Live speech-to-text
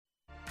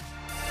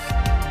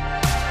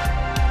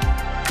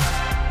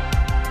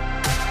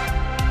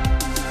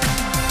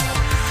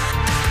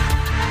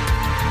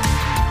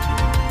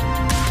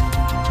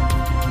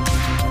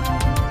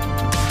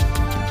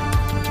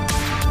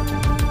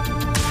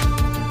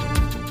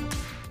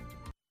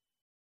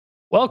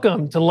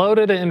Welcome to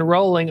Loaded and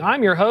Rolling.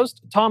 I'm your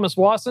host, Thomas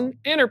Wasson,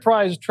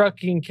 enterprise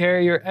trucking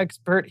carrier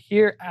expert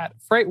here at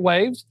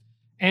FreightWaves.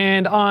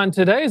 And on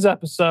today's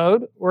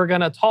episode, we're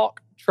going to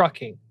talk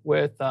trucking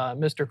with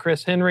Mr.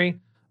 Chris Henry.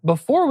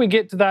 Before we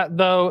get to that,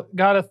 though,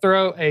 got to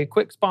throw a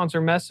quick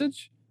sponsor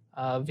message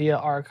via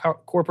our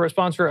corporate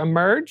sponsor,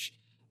 Emerge.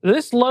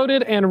 This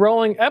Loaded and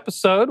Rolling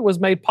episode was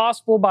made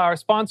possible by our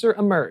sponsor,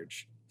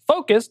 Emerge,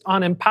 focused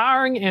on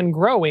empowering and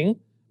growing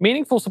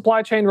meaningful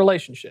supply chain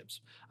relationships.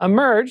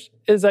 Emerge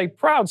is a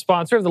proud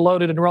sponsor of the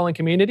Loaded and Rolling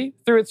community.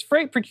 Through its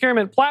freight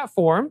procurement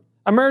platform,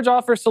 Emerge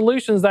offers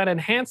solutions that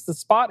enhance the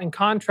spot and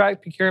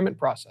contract procurement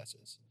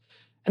processes,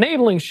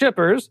 enabling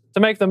shippers to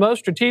make the most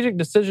strategic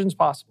decisions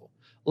possible.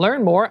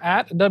 Learn more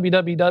at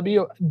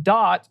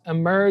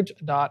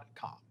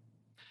www.emerge.com.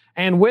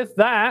 And with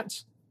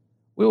that,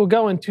 we will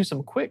go into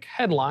some quick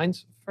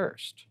headlines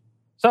first.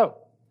 So,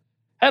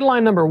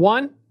 headline number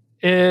one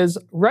is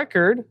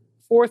record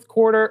fourth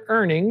quarter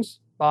earnings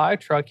by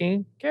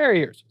trucking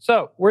carriers.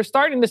 So we're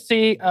starting to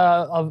see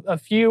a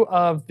few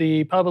of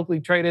the publicly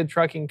traded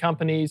trucking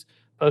companies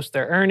post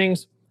their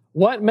earnings.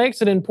 What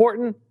makes it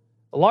important?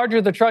 The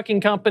larger the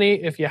trucking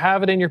company, if you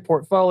have it in your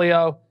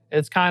portfolio,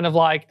 it's kind of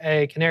like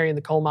a canary in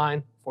the coal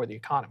mine for the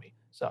economy.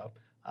 So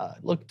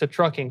look to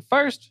trucking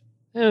first,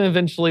 and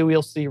eventually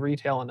we'll see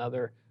retail and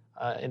other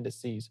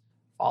indices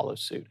follow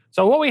suit.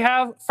 So what we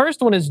have,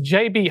 first one is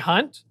J.B.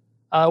 Hunt.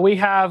 We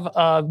have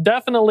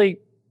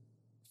definitely,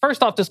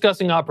 first off,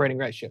 discussing operating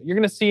ratio. You're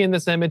going to see in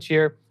this image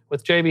here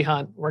with J.B.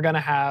 Hunt, we're going to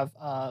have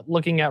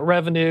looking at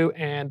revenue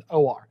and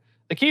OR.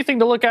 The key thing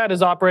to look at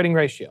is operating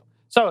ratio.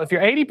 So if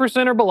you're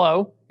 80% or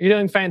below, you're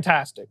doing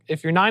fantastic.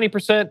 If you're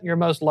 90%, you're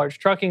most large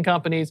trucking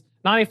companies.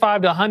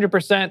 95 to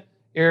 100%,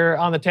 you're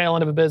on the tail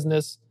end of a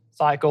business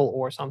cycle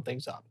or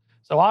something's up.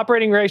 So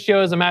operating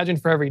ratio is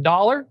imagined for every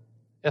dollar.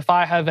 If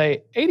I have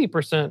a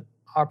 80%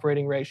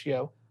 operating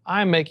ratio,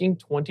 I'm making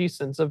 20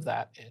 cents of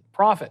that in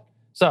profit.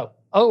 So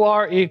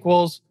OR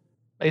equals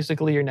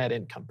basically your net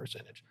income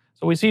percentage.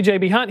 So we see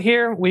JB Hunt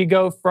here. We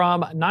go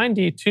from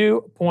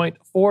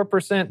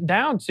 92.4%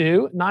 down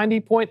to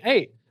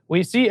 90.8%.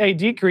 We see a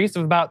decrease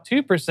of about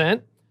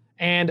 2%.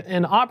 And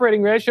an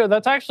operating ratio,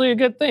 that's actually a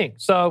good thing.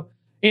 So,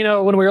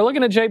 when we were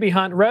looking at JB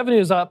Hunt, revenue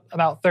is up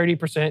about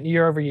 30%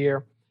 year over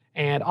year,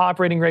 and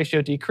operating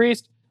ratio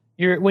decreased.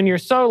 When you're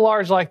so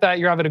large like that,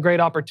 you're having a great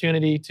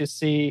opportunity to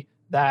see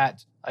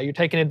that you're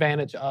taking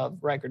advantage of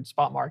record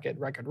spot market,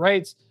 record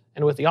rates.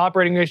 And with the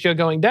operating ratio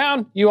going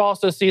down, you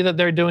also see that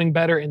they're doing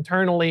better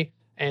internally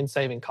and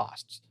saving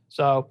costs.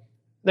 So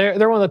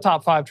they're one of the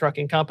top 5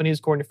 trucking companies,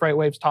 according to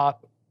FreightWaves'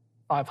 top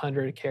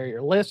 500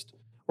 carrier list.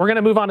 We're going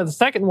to move on to the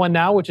second one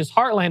now, which is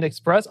Heartland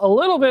Express, a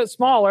little bit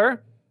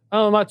smaller,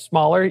 much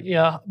smaller,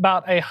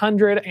 about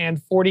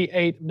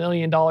 $148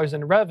 million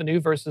in revenue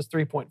versus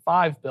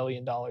 $3.5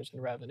 billion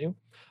in revenue.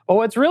 But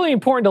what's really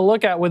important to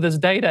look at with this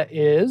data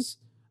is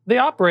the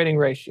operating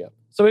ratio.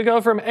 So we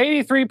go from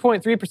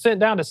 83.3%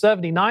 down to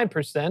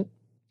 79%.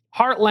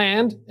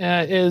 Heartland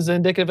is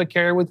indicative of a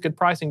carrier with good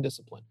pricing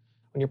discipline.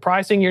 When you're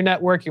pricing your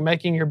network, you're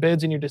making your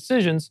bids and your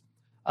decisions,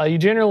 you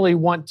generally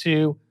want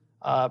to,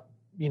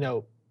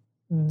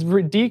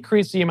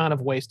 decrease the amount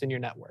of waste in your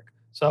network.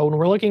 So when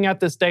we're looking at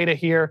this data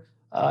here,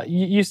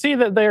 you see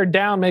that they're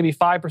down maybe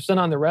 5%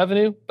 on the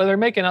revenue, but they're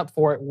making up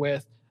for it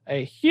with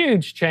a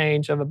huge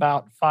change of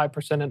about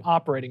 5% in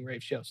operating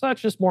ratio. So that's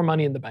just more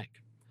money in the bank.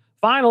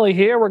 Finally,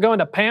 here we're going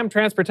to PAM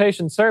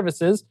Transportation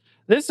Services.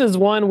 This is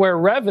one where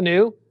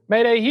revenue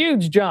made a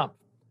huge jump.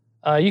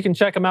 You can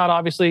check them out,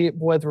 obviously,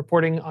 with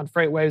reporting on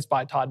FreightWaves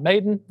by Todd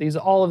Maiden.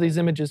 All of these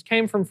images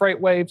came from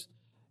FreightWaves.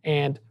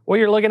 And what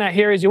you're looking at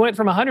here is you went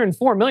from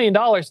 $104 million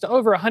to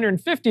over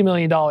 $150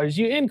 million.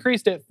 You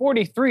increased it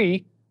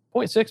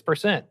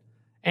 43.6%.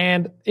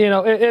 And,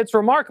 it's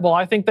remarkable.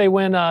 I think they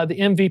win the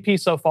MVP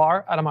so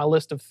far out of my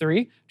list of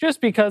 3,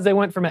 just because they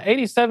went from an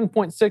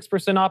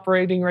 87.6%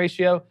 operating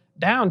ratio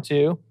down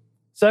to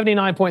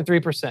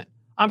 79.3%.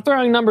 I'm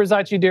throwing numbers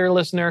at you, dear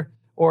listener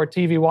or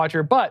TV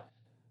watcher, but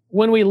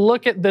when we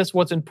look at this,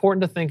 what's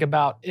important to think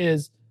about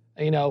is,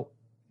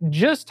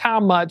 just how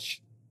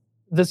much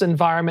this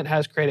environment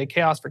has created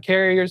chaos for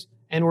carriers,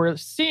 and we're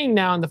seeing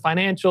now in the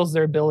financials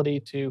their ability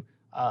to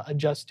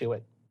adjust to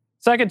it.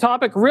 Second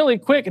topic, really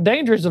quick,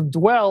 dangers of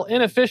dwell.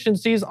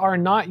 Inefficiencies are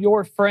not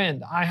your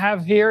friend. I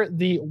have here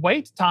the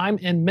wait time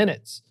in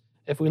minutes.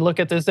 If we look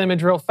at this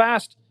image real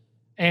fast,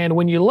 and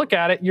when you look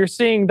at it, you're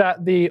seeing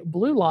that the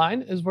blue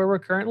line is where we're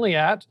currently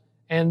at,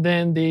 and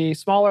then the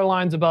smaller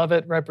lines above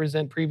it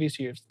represent previous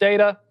year's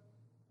data.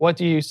 What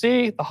do you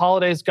see? The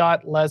holidays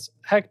got less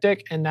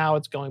hectic, and now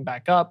it's going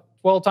back up.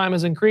 Dwell time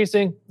is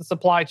increasing. The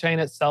supply chain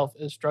itself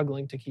is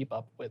struggling to keep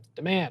up with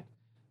demand.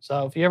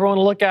 So if you ever want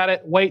to look at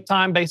it, wait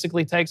time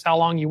basically takes how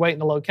long you wait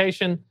in a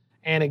location,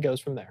 and it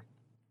goes from there.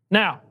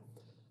 Now,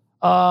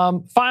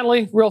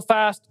 finally, real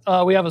fast,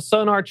 we have a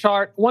sonar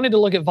chart. Wanted to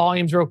look at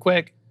volumes real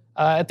quick.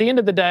 At the end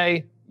of the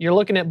day, you're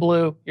looking at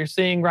blue. You're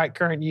seeing right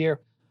current year.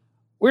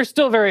 We're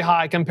still very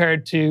high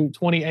compared to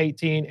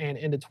 2018 and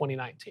into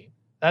 2019.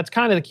 That's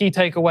kind of the key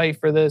takeaway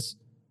for this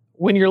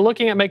when you're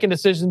looking at making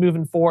decisions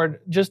moving forward,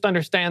 just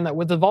understand that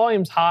with the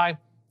volumes high,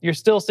 you're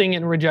still seeing it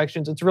in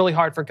rejections. It's really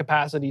hard for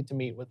capacity to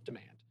meet with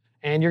demand.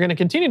 And you're going to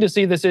continue to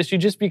see this issue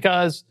just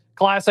because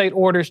Class 8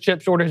 orders,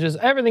 chip shortages,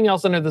 everything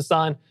else under the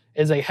sun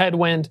is a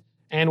headwind,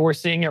 and we're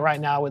seeing it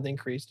right now with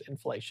increased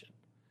inflation.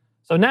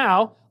 So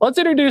now, let's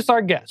introduce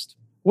our guest.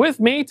 With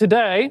me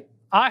today,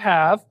 I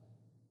have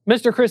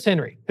Mr. Chris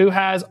Henry, who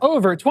has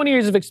over 20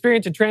 years of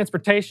experience in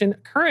transportation,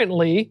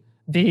 currently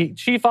the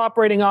Chief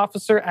Operating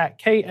Officer at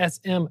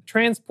KSM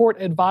Transport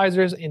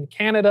Advisors in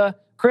Canada.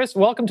 Chris,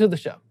 welcome to the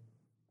show.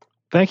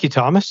 Thank you,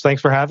 Thomas.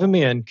 Thanks for having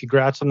me, and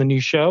congrats on the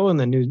new show and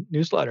the new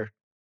newsletter.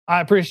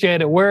 I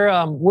appreciate it.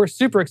 We're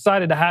super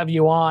excited to have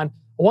you on.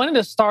 I wanted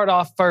to start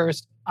off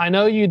first. I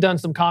know you've done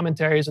some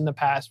commentaries in the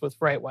past with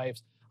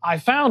FreightWaves. I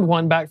found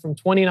one back from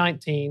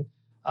 2019,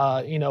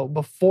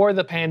 before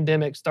the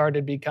pandemic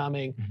started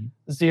becoming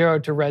zero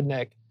to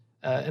redneck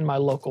in my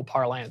local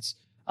parlance.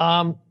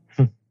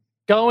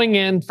 Going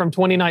in from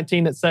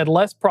 2019, it said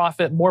less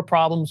profit, more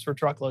problems for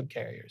truckload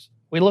carriers.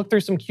 We look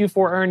through some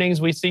Q4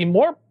 earnings, we see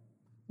more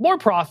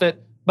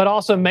profit, but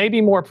also maybe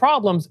more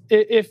problems.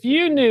 If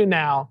you knew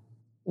now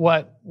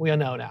what we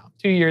know now,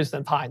 2 years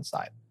in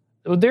hindsight,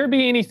 would there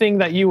be anything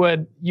that you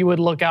would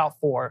look out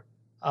for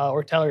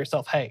or tell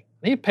yourself, hey,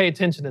 I need to pay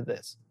attention to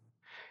this?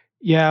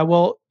 Yeah,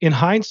 well, in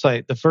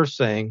hindsight, the first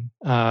thing,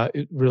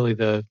 really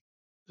the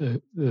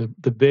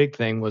big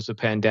thing was the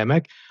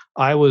pandemic.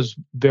 I was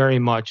very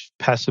much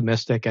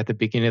pessimistic at the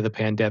beginning of the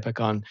pandemic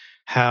on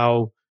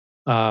how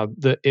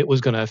it was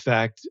going to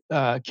affect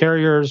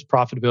carriers'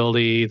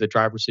 profitability, the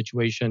driver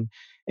situation,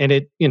 and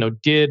it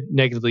did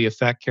negatively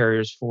affect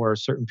carriers for a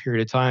certain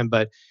period of time.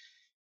 But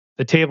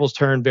the tables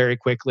turned very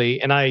quickly,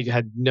 and I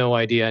had no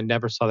idea. I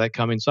never saw that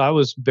coming. So I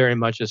was very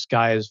much a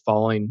sky is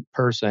falling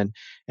person.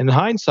 And in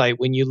hindsight,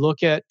 when you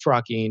look at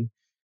trucking,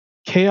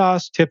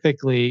 chaos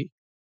typically,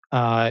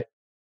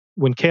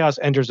 when chaos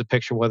enters a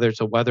picture, whether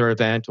it's a weather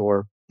event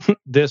or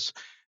this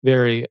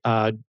very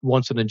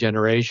once in a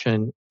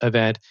generation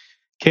event,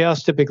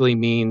 chaos typically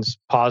means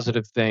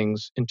positive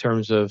things in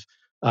terms of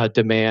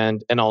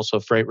demand and also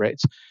freight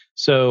rates.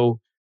 So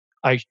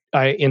I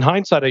in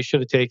hindsight, I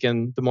should have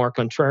taken the more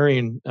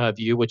contrarian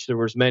view, which there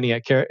was many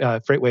at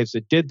FreightWaves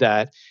that did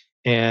that.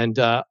 And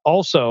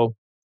also,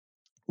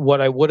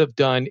 what I would have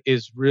done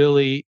is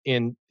really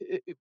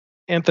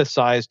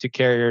emphasize to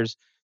carriers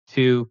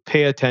to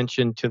pay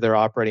attention to their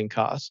operating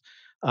costs,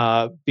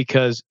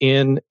 because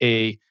in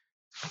a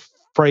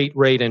freight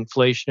rate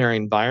inflationary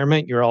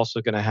environment, you're also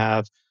going to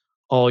have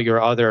all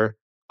your other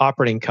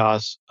operating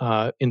costs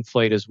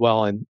inflate as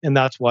well. And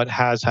that's what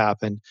has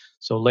happened.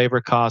 So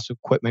labor costs,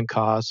 equipment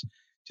costs,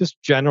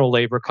 just general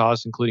labor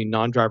costs, including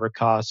non-driver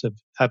costs,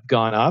 have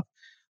gone up.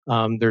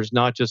 There's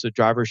not just a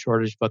driver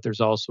shortage, but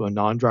there's also a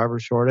non-driver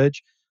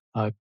shortage,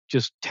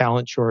 just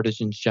talent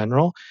shortage in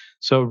general.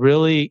 So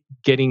really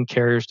getting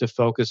carriers to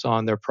focus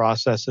on their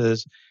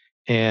processes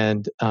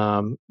and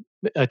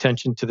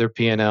attention to their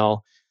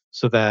P&L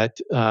so that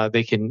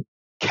they can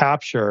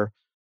capture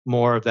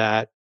more of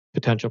that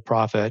potential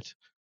profit.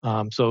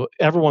 So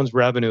everyone's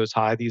revenue is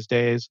high these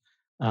days,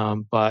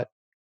 but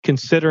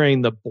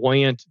considering the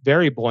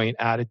very buoyant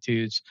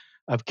attitudes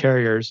of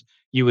carriers,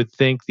 you would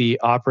think the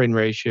operating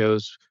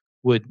ratios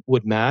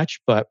would match,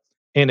 but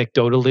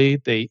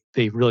anecdotally,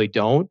 they really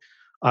don't.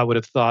 I would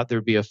have thought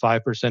there'd be a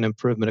 5%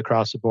 improvement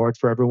across the board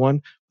for everyone,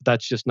 but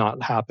that's just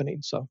not happening.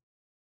 So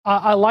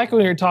I like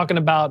when you're talking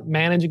about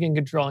managing and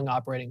controlling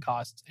operating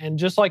costs. And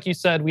just like you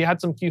said, we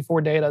had some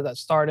Q4 data that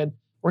started.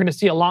 We're going to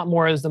see a lot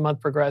more as the month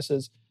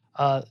progresses.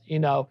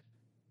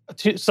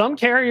 Some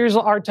carriers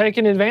are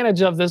taking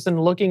advantage of this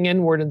and looking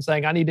inward and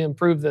saying, I need to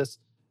improve this.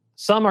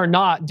 Some are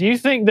not. Do you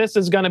think this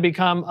is going to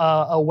become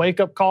a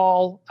wake-up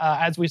call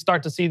as we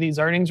start to see these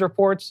earnings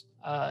reports,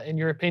 in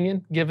your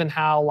opinion, given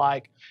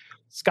how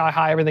sky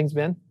high everything's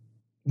been?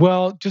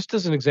 Well, just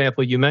as an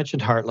example, you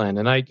mentioned Heartland,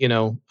 and I,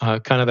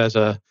 kind of as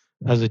a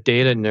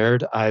data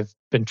nerd, I've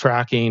been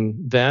tracking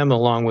them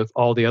along with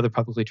all the other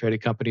publicly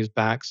traded companies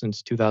back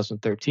since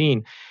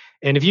 2013.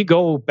 And if you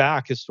go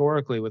back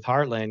historically with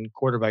Heartland,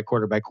 quarter by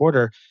quarter by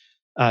quarter,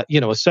 a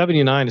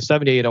 79 to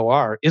 78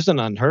 OR isn't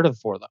unheard of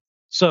for them.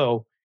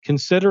 So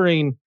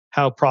considering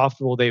how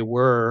profitable they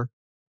were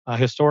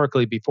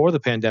historically before the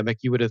pandemic,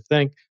 you would have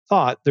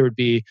thought there would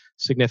be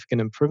significant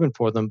improvement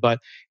for them. But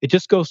it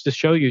just goes to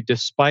show you,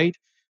 despite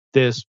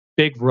this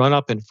big run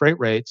up in freight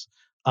rates,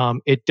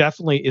 it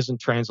definitely isn't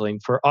translating.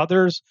 For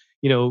others,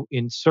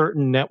 in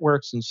certain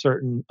networks and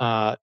certain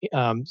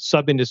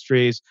sub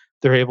industries,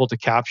 they're able to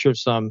capture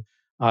some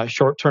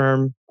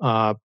short-term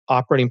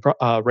operating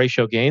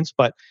ratio gains.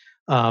 But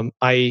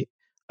I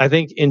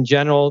think in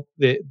general,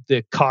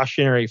 the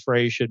cautionary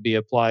phrase should be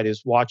applied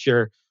is watch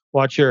your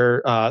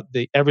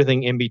the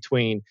everything in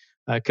between,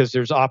 because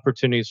there's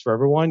opportunities for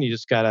everyone. You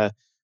just gotta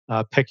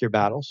pick your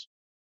battles.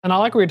 And I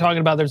like what you're talking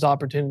about. There's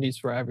opportunities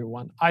for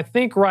everyone. I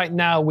think right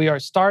now we are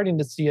starting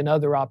to see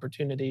another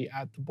opportunity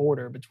at the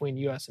border between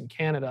U.S. and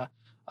Canada.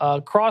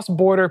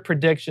 Cross-border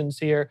predictions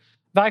here.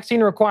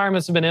 vaccine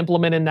requirements have been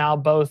implemented now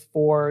both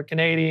for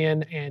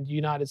Canadian and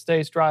United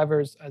States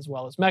drivers, as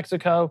well as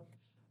Mexico.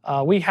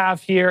 We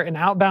have here an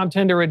outbound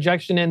tender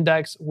rejection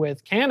index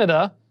with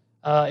Canada,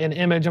 an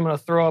image I'm going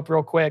to throw up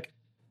real quick.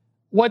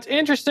 What's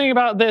interesting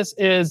about this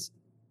is,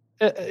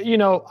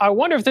 I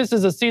wonder if this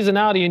is a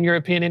seasonality in your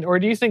opinion, or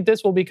do you think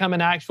this will become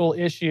an actual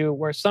issue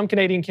where some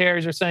Canadian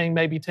carriers are saying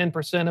maybe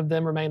 10% of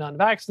them remain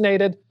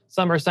unvaccinated?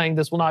 Some are saying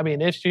this will not be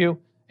an issue.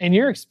 In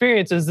your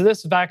experience, is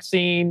this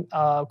vaccine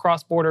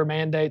cross-border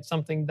mandate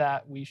something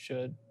that we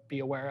should be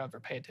aware of or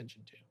pay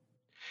attention to?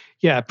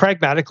 Yeah,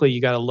 pragmatically, you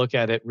got to look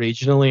at it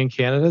regionally in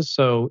Canada.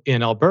 So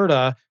in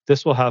Alberta,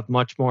 this will have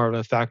much more of an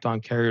effect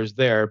on carriers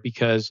there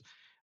because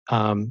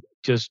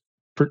just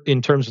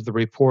in terms of the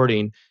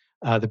reporting,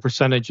 the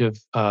percentage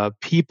of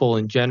people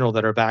in general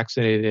that are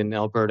vaccinated in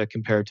Alberta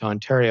compared to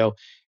Ontario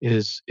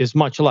is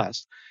much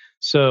less.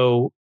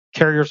 So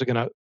carriers are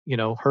going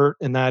to hurt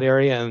in that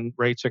area, and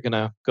rates are going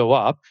to go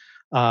up.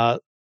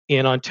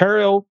 In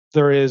Ontario,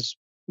 there is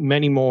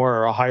many more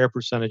or a higher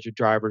percentage of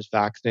drivers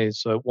vaccinated,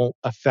 so it won't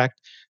affect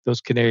those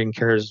Canadian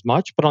carriers as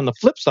much. But on the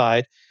flip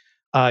side,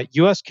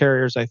 U.S.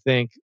 carriers, I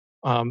think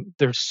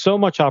there's so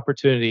much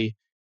opportunity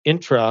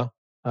intra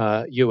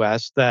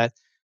U.S. that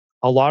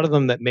a lot of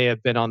them that may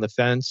have been on the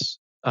fence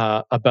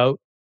about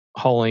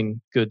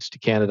hauling goods to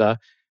Canada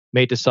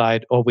may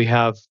decide, oh, we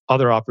have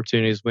other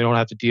opportunities. We don't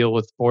have to deal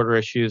with border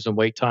issues and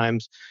wait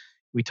times.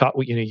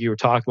 You were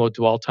talking about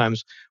dwell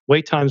times.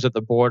 Wait times at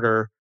the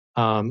border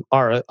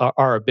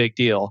are a big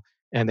deal,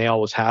 and they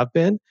always have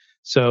been.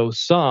 So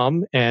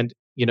some, and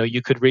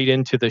you could read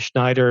into the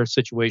Schneider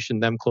situation,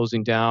 them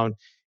closing down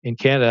in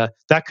Canada.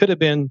 That could have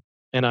been,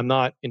 and I'm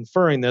not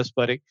inferring this,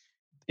 but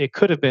it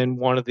could have been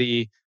one of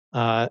the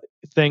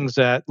things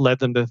that led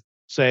them to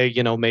say,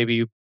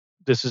 maybe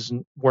this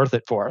isn't worth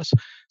it for us.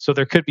 So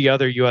there could be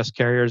other U.S.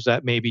 carriers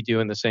that may be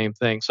doing the same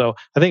thing. So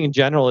I think in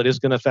general, it is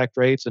going to affect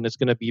rates, and it's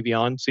going to be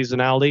beyond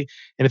seasonality.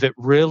 And if it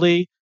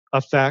really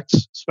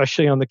affects,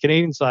 especially on the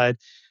Canadian side,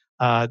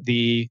 what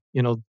the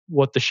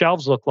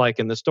shelves look like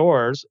in the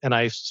stores, and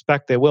I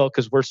suspect they will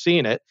because we're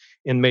seeing it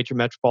in major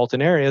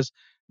metropolitan areas,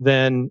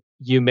 then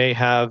you may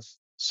have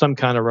some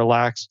kind of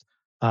relaxed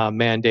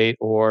mandate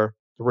or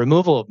the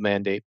removal of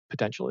mandate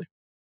potentially.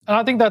 And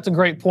I think that's a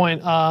great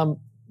point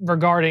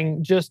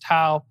regarding just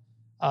how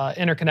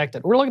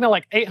interconnected. We're looking at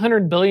like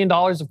 $800 billion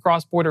of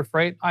cross-border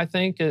freight, I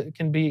think, it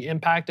can be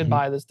impacted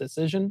by this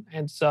decision.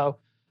 And so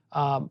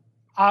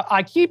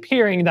I keep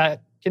hearing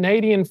that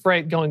Canadian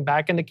freight going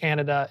back into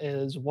Canada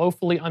is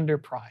woefully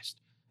underpriced.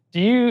 Do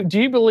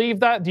you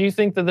believe that? Do you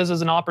think that this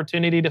is an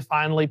opportunity to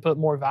finally put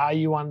more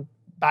value on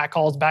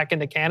backhauls back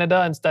into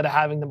Canada instead of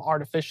having them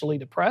artificially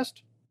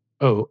depressed?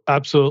 Oh,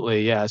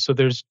 absolutely. Yeah. So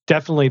there's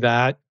definitely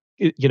that.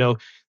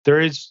 There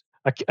is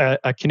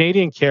a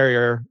Canadian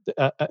carrier,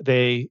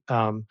 they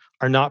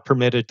are not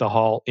permitted to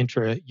haul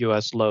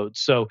intra-U.S. loads.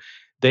 So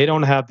they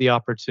don't have the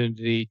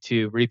opportunity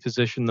to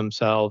reposition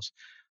themselves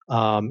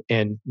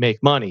and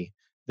make money.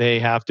 They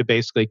have to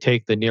basically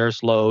take the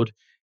nearest load,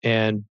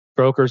 and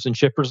brokers and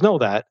shippers know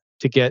that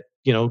to get,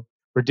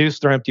 reduce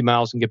their empty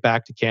miles and get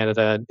back to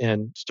Canada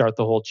and start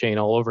the whole chain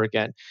all over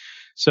again.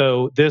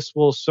 So this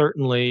will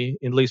certainly,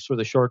 at least for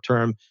the short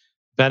term,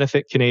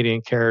 benefit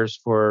Canadian carriers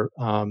for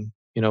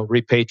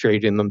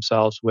repatriating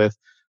themselves with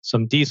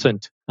some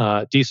decent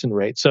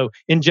rates. So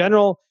in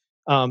general,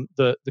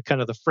 the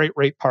kind of the freight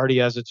rate party,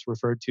 as it's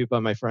referred to by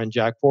my friend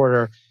Jack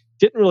Porter,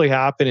 didn't really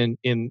happen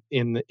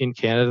in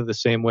Canada the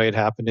same way it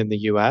happened in the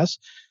U.S.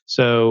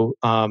 So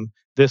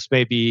this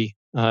may be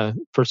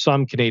for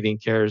some Canadian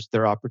carriers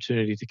their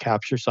opportunity to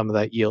capture some of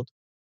that yield.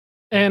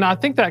 And I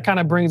think that kind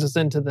of brings us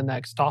into the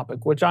next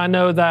topic, which I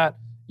know that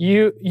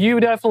you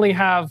definitely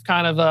have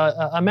kind of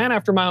a man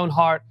after my own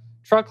heart,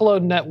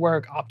 truckload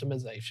network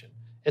optimization.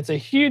 It's a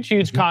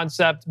huge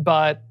concept,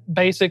 but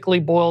basically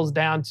boils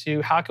down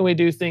to how can we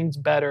do things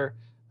better?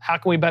 How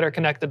can we better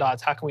connect the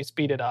dots? How can we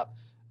speed it up?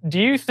 Do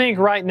you think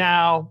right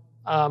now,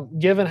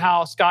 given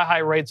how sky-high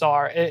rates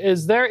are,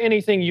 is there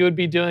anything you would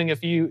be doing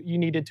if you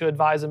needed to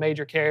advise a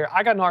major carrier?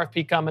 I got an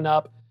RFP coming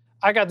up.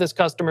 I got this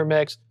customer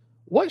mix.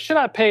 What should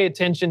I pay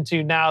attention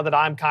to now that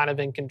I'm kind of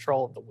in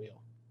control of the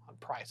wheel on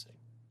pricing?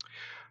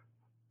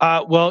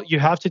 Well, you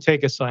have to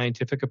take a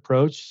scientific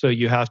approach. So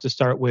you have to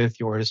start with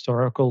your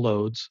historical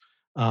loads.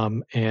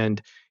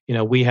 And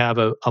we have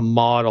a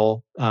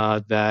model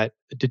that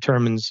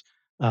determines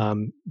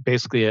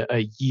basically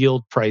a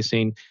yield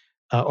pricing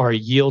or a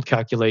yield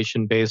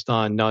calculation based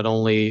on not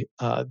only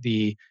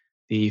the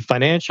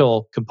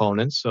financial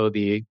components, so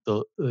the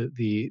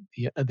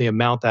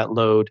amount that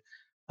load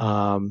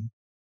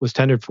was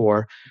tendered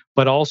for,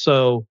 but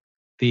also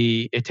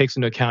it takes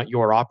into account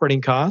your operating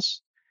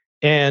costs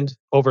and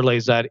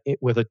overlays that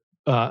with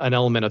an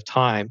element of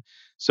time.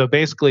 So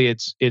basically,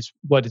 it's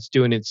what it's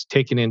doing. It's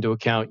taking into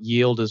account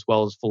yield as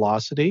well as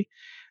velocity.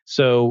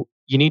 So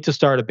you need to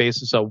start a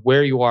basis of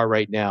where you are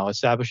right now.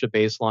 Establish a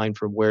baseline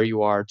from where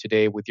you are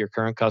today with your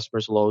current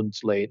customers'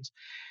 loads, lanes,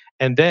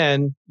 and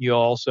then you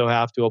also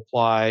have to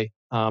apply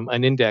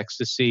an index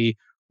to see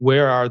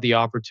where are the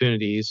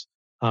opportunities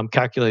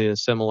calculated in a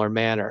similar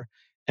manner.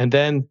 And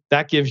then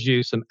that gives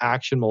you some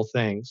actionable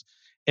things.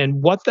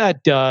 And what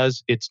that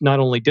does, it's not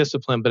only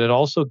discipline, but it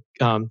also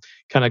kind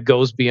of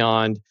goes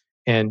beyond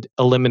and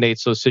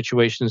eliminates those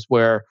situations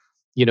where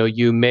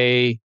you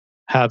may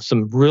have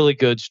some really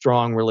good,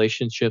 strong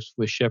relationships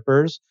with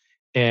shippers,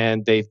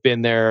 and they've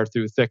been there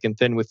through thick and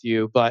thin with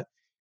you. But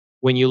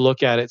when you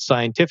look at it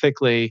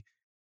scientifically,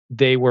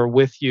 they were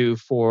with you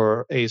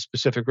for a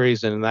specific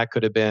reason, and that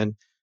could have been,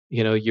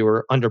 you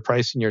were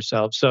underpricing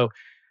yourself. So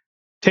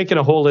taking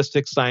a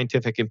holistic,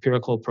 scientific,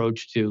 empirical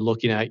approach to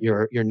looking at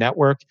your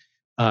network,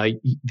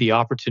 the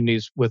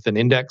opportunities with an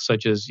index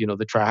such as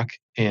the Track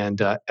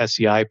and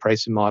SCI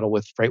pricing model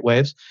with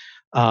FreightWaves,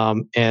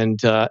 and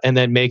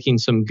then making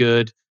some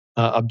good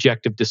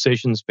objective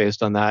decisions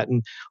based on that.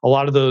 And a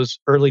lot of those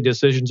early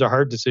decisions are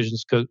hard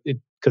decisions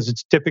because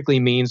it typically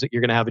means that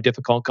you're going to have a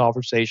difficult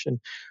conversation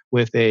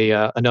with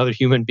another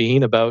human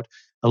being about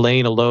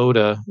laying a load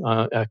a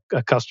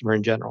customer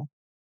in general.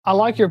 I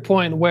like your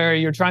point where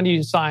you're trying to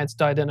use science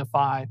to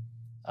identify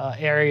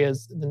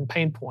areas and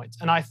pain points.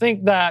 And I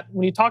think that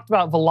when you talked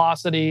about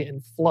velocity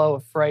and flow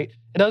of freight,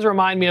 it does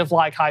remind me of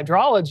like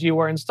hydrology,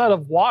 where instead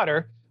of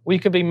water, we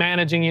could be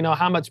managing,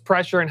 how much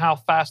pressure and how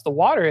fast the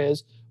water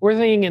is. We're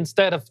thinking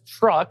instead of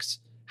trucks,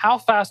 how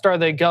fast are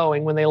they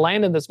going when they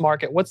land in this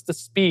market? What's the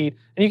speed?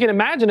 And you can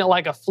imagine it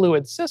like a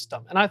fluid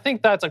system. And I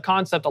think that's a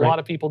concept a lot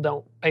of people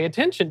don't pay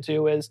attention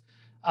to is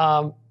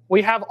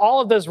we have all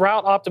of this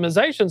route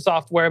optimization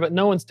software, but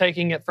no one's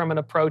taking it from an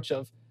approach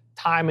of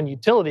time and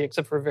utility,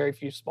 except for very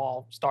few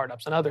small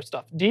startups and other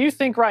stuff. Do you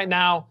think right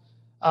now,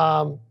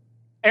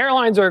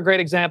 airlines are a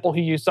great example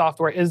who use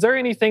software. Is there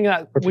anything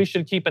that we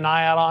should keep an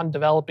eye out on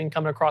developing,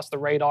 coming across the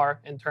radar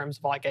in terms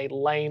of like a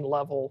lane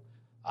level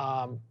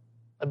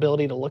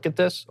ability to look at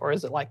this? Or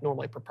is it like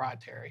normally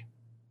proprietary?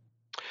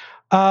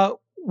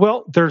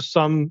 Well, there's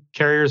some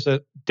carriers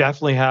that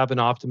definitely have an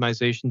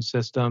optimization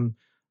system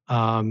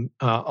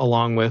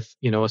along with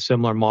a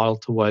similar model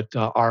to what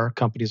our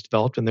company's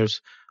developed, and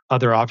there's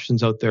other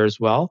options out there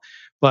as well.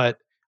 But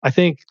I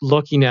think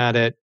looking at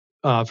it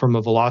from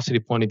a velocity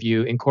point of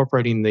view,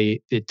 incorporating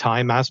the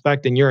time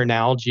aspect, and your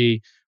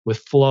analogy with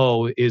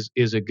flow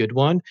is a good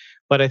one.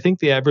 But I think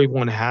that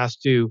everyone has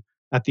to,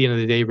 at the end of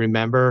the day,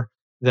 remember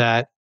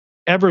that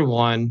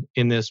everyone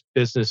in this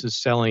business is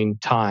selling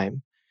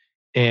time,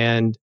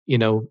 and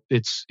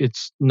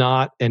it's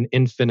not an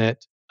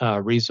infinite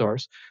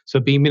resource. So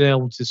being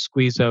able to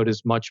squeeze out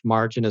as much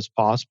margin as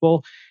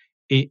possible,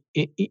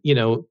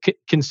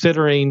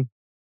 considering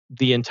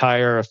the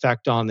entire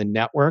effect on the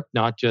network,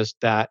 not just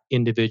that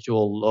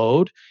individual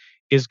load,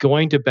 is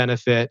going to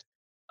benefit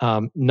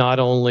not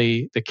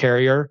only the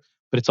carrier,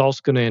 but it's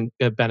also going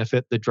to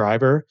benefit the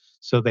driver.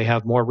 So they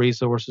have more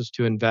resources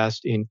to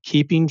invest in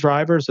keeping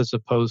drivers as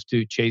opposed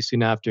to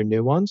chasing after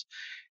new ones.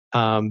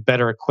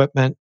 Better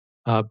equipment,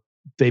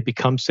 they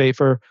become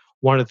safer.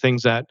 One of the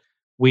things that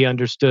we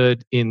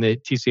understood in the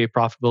TCA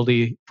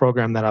profitability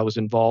program that I was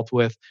involved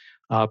with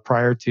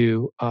prior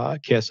to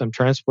KSM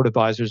Transport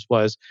Advisors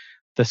was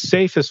the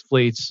safest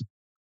fleets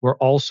were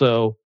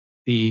also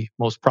the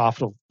most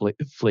profitable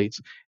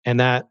fleets. And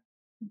that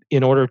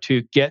in order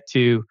to get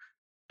to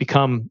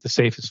become the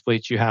safest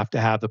fleets, you have to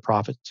have the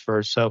profits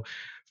first. So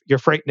your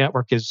freight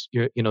network is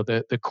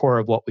the core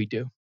of what we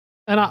do.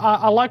 And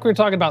I like we're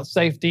talking about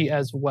safety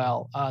as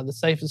well. The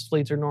safest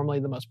fleets are normally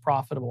the most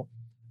profitable.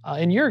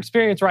 In your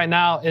experience right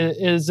now,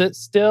 is it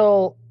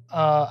still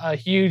a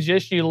huge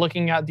issue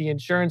looking at the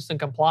insurance and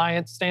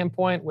compliance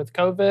standpoint with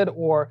COVID,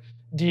 or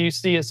do you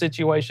see a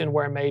situation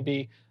where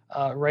maybe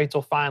rates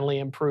will finally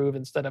improve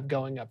instead of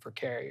going up for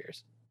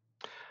carriers?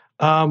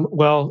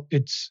 Well,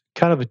 it's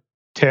kind of a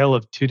tale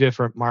of two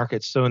different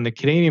markets. So in the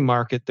Canadian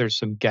market, there's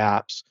some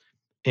gaps,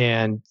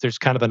 and there's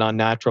kind of an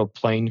unnatural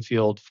playing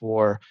field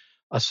for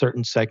a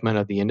certain segment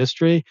of the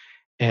industry.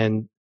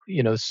 And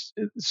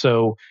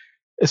so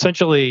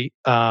essentially,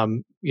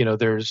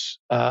 there's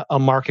a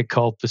market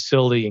called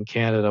facility in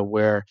Canada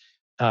where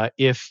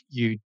if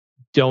you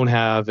don't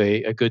have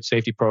a good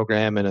safety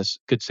program and a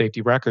good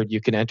safety record,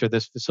 you can enter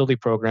this facility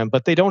program,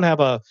 but they don't have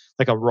a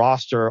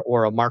roster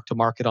or a mark to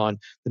market on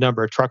the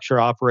number of trucks you're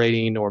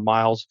operating or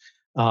miles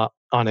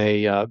on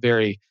a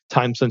very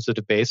time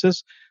sensitive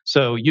basis.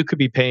 So you could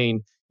be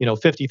paying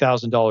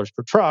 $50,000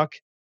 per truck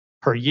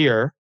per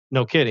year,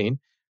 no kidding,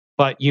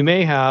 but you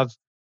may have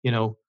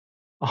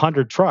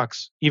 100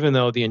 trucks, even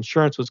though the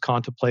insurance was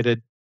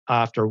contemplated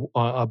after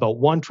about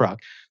one truck.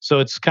 So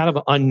it's kind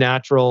of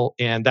unnatural,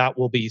 and that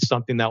will be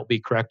something that will be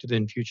corrected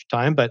in future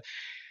time. But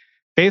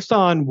based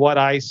on what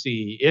I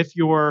see, if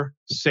you're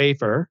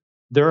safer,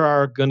 there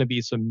are going to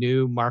be some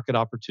new market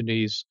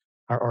opportunities,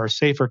 or a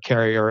safer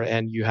carrier,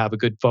 and you have a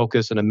good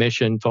focus and a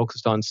mission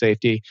focused on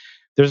safety.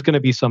 There's going to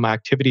be some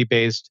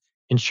activity-based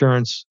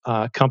insurance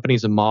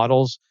companies and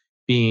models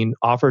being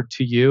offered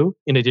to you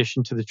in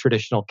addition to the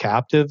traditional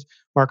captive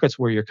markets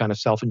where you're kind of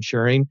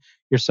self-insuring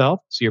yourself.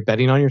 So you're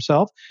betting on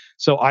yourself.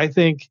 So I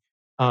think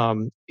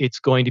it's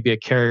going to be a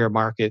carrier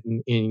market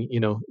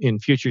in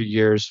future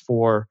years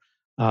for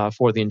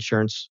the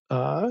insurance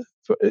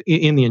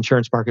in the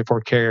insurance market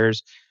for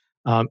carriers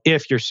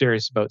if you're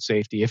serious about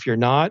safety. If you're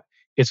not,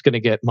 it's going to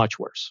get much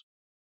worse.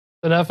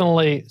 So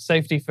definitely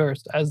safety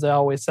first, as they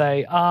always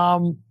say.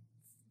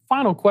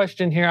 Final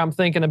question here I'm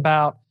thinking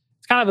about.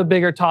 It's kind of a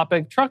bigger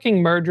topic.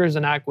 Trucking mergers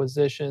and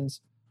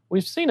acquisitions.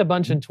 We've seen a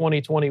bunch in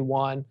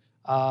 2021.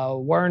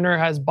 Werner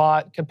has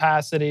bought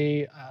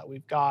capacity.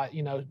 We've got,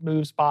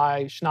 moves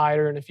by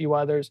Schneider and a few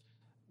others.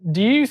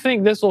 Do you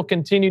think this will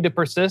continue to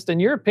persist? In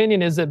your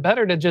opinion, is it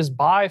better to just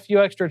buy a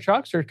few extra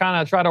trucks or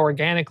kind of try to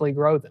organically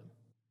grow them?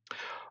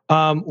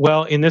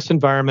 Well, in this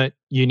environment,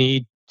 you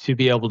need to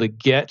be able to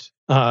get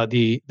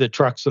the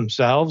trucks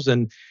themselves.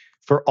 And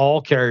for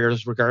all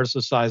carriers, regardless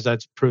of size,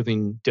 that's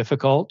proving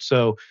difficult.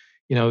 So,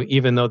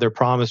 even though they're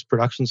promised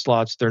production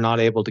slots, they're not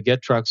able to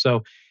get trucks.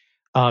 So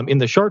in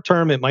the short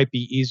term, it might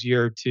be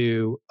easier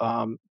to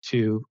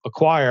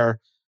acquire.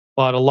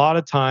 But a lot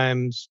of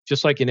times,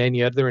 just like in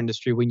any other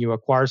industry, when you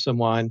acquire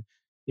someone,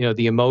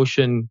 the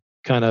emotion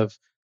kind of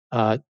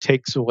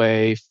takes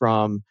away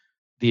from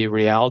the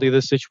reality of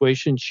the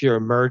situation. You're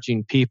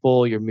merging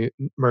people, you're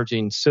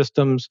merging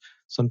systems,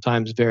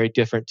 sometimes very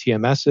different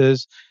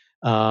TMSs,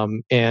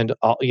 and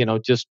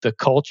just the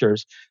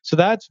cultures. So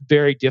that's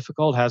very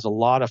difficult, has a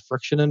lot of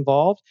friction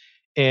involved,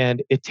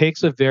 and it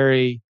takes a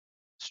very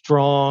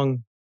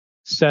strong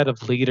set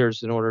of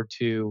leaders in order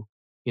to,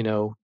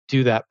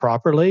 do that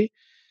properly.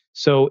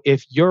 So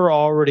if you're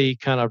already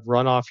kind of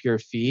run off your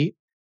feet,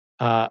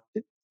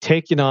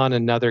 taking on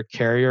another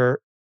carrier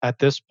at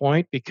this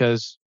point,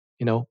 because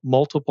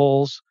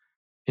multiples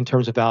in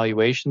terms of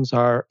valuations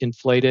are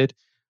inflated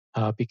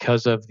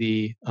because of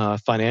the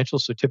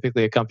financials. So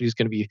typically, a company is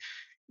going to be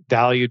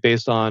valued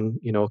based on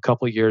a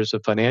couple of years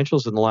of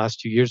financials, and the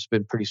last 2 years have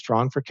been pretty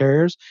strong for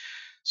carriers.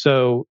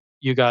 So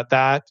you got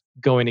that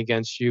going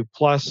against you,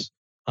 plus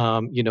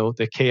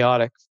the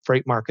chaotic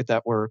freight market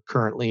that we're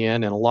currently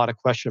in, and a lot of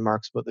question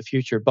marks about the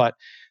future. But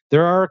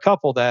there are a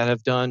couple that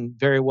have done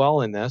very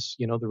well in this.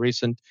 The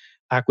recent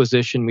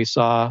acquisition we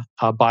saw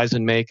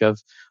Bison make of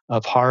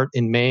Hart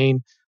in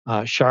Maine,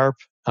 Sharp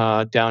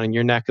down in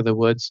your neck of the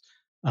woods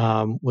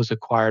was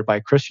acquired by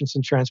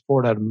Christensen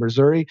Transport out of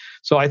Missouri.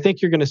 So I think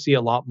you're going to see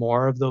a lot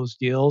more of those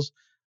deals,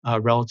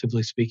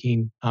 relatively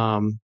speaking,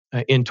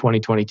 in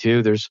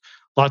 2022. There's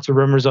lots of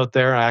rumors out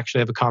there. I actually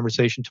have a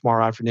conversation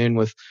tomorrow afternoon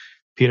with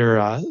Peter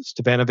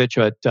Stavanovich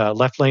at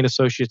Left Lane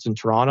Associates in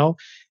Toronto,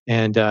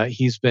 and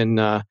he's been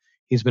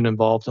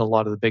involved in a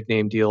lot of the big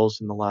name deals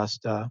in the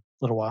last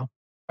little while.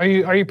 Are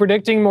you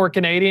predicting more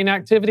Canadian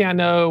activity? I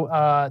know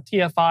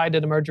TFI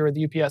did a merger with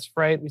UPS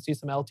Freight. We see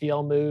some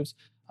LTL moves.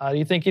 Do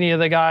you think any of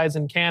the guys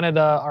in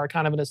Canada are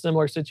kind of in a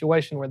similar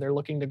situation where they're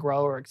looking to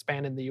grow or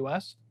expand in the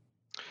U.S.?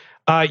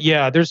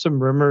 Yeah, there's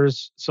some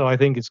rumors. So I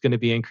think it's going to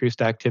be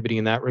increased activity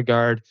in that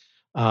regard.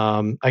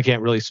 I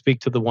can't really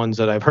speak to the ones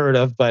that I've heard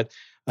of, but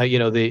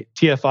the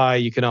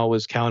TFI you can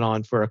always count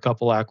on for a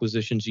couple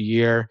acquisitions a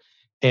year,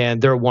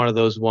 and they're one of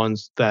those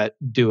ones that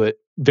do it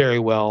very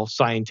well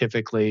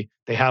scientifically.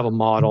 They have a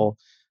model,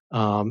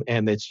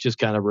 and it's just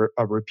kind of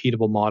a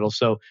repeatable model.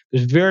 So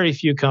there's very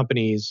few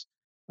companies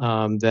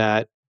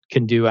that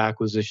can do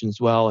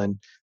acquisitions well, and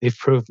they've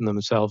proven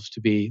themselves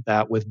to be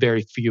that with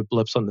very few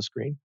blips on the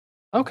screen.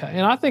 Okay,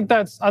 and I think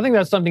that's something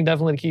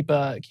definitely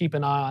to keep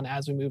an eye on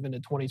as we move into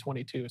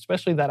 2022,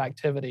 especially that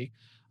activity.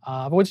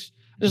 Which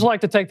I just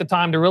like to take the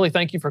time to really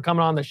thank you for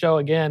coming on the show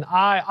again.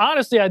 I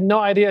honestly had no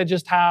idea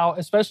just how,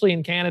 especially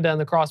in Canada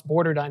and the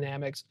cross-border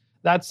dynamics,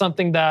 that's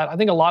something that I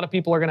think a lot of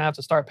people are going to have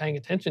to start paying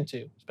attention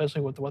to, especially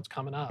with what's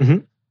coming up. Mm-hmm.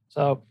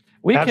 So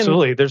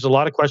absolutely, there's a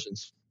lot of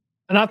questions,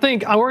 and I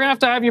think we're going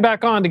to have you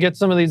back on to get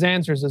some of these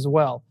answers as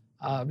well,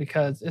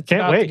 because it's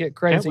about to get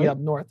crazy up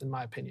north, in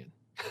my opinion.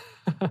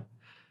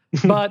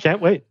 But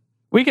can't wait.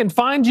 We can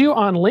find you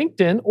on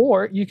LinkedIn,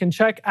 or you can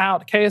check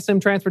out KSM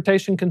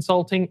Transportation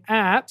Consulting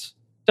at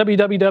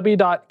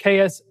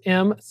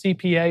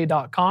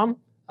www.ksmcpa.com.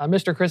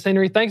 Mr. Chris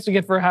Henry, thanks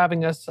again for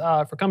having us,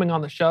 for coming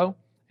on the show,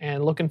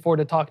 and looking forward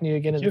to talking to you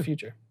again in the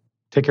future.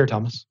 Take care,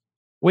 Thomas.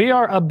 We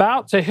are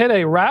about to hit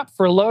a wrap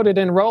for Loaded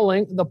and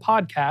Rolling, the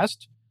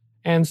podcast.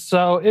 And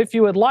so if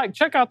you would like,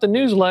 check out the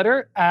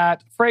newsletter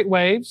at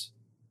FreightWaves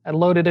at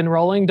Loaded and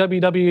Rolling,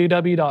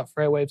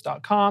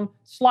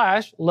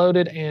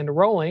 www.freightwaves.com/loaded and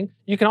rolling.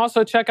 You can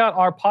also check out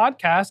our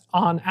podcast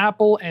on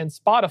Apple and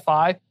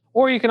Spotify,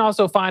 or you can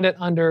also find it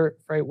under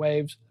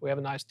FreightWaves. We have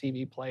a nice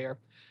TV player.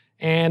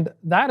 And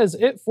that is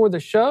it for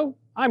the show.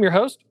 I'm your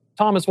host,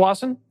 Thomas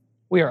Wasson.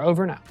 We are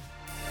over now.